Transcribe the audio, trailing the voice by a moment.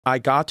I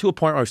got to a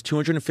point where I was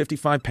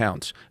 255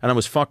 pounds and I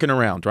was fucking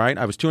around, right?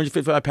 I was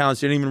 255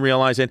 pounds, didn't even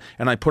realize it.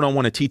 And I put on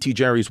one of TT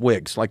Jerry's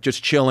wigs, like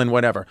just chilling,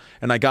 whatever.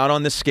 And I got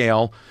on the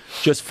scale,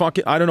 just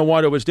fucking, I don't know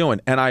what I was doing.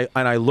 And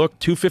I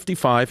looked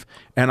 255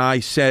 and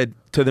I said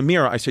to the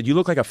mirror, I said, you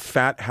look like a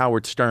fat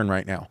Howard Stern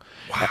right now.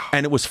 Wow.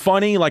 And it was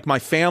funny. Like my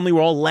family were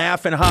all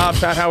laughing, ha,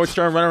 fat Howard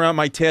Stern running around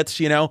my tits,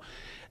 you know?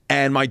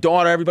 And my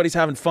daughter, everybody's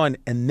having fun.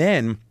 And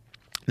then,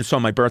 it's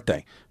on my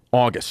birthday.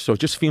 August, so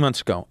just a few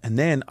months ago. And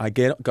then I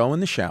go in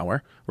the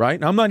shower, right?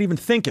 And I'm not even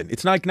thinking.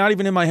 It's not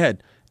even in my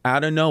head.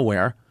 Out of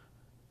nowhere,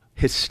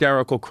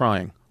 hysterical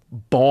crying,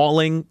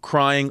 bawling,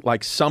 crying,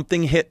 like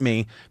something hit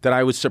me that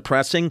I was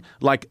suppressing,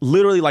 like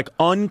literally like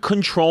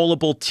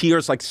uncontrollable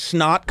tears, like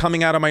snot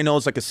coming out of my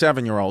nose like a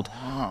 7-year-old.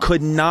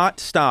 Could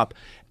not stop.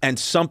 And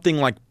something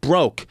like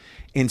broke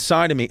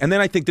inside of me. And then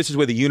I think this is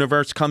where the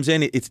universe comes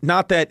in. It's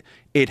not that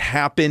it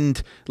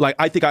happened, like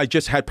I think I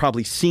just had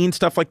probably seen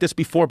stuff like this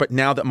before, but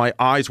now that my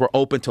eyes were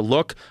open to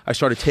look, I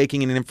started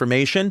taking in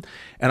information.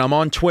 And I'm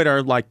on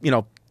Twitter, like, you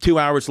know, 2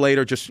 hours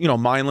later, just, you know,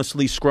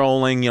 mindlessly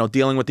scrolling, you know,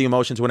 dealing with the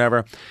emotions,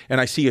 whatever. And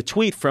I see a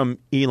tweet from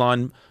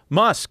Elon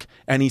Musk,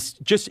 and he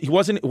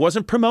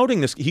wasn't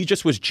promoting this. He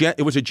just was,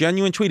 it was a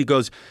genuine tweet. He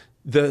goes,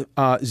 the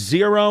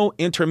Zero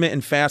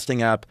intermittent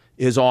fasting app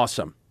is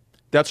awesome.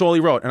 That's all he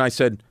wrote. And I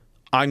said,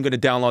 I'm going to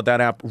download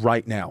that app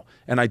right now.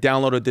 And I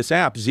downloaded this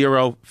app,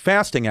 Zero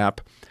Fasting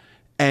app.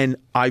 And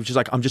I was just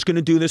like, I'm just going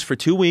to do this for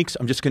 2 weeks.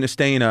 I'm just going to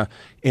stay in a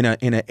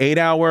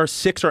 8-hour,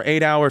 6 or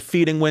 8 hour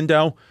feeding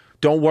window.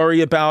 Don't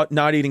worry about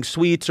not eating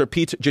sweets or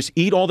pizza. Just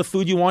eat all the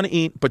food you want to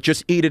eat, but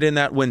just eat it in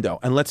that window.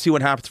 And let's see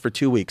what happens for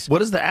 2 weeks. What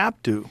does the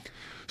app do?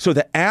 So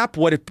the app,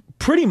 what it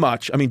pretty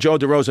much, I mean, Joe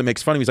DeRosa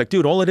makes fun of me. He's like,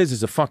 dude, all it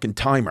is a fucking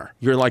timer.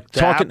 You're like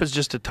the app is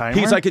just a timer?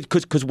 He's like,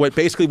 because what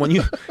basically when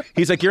you,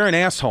 he's like, you're an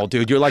asshole,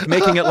 dude. You're like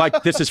making it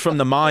like this is from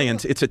the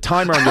Mayans. It's a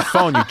timer on your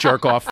phone, you jerk off.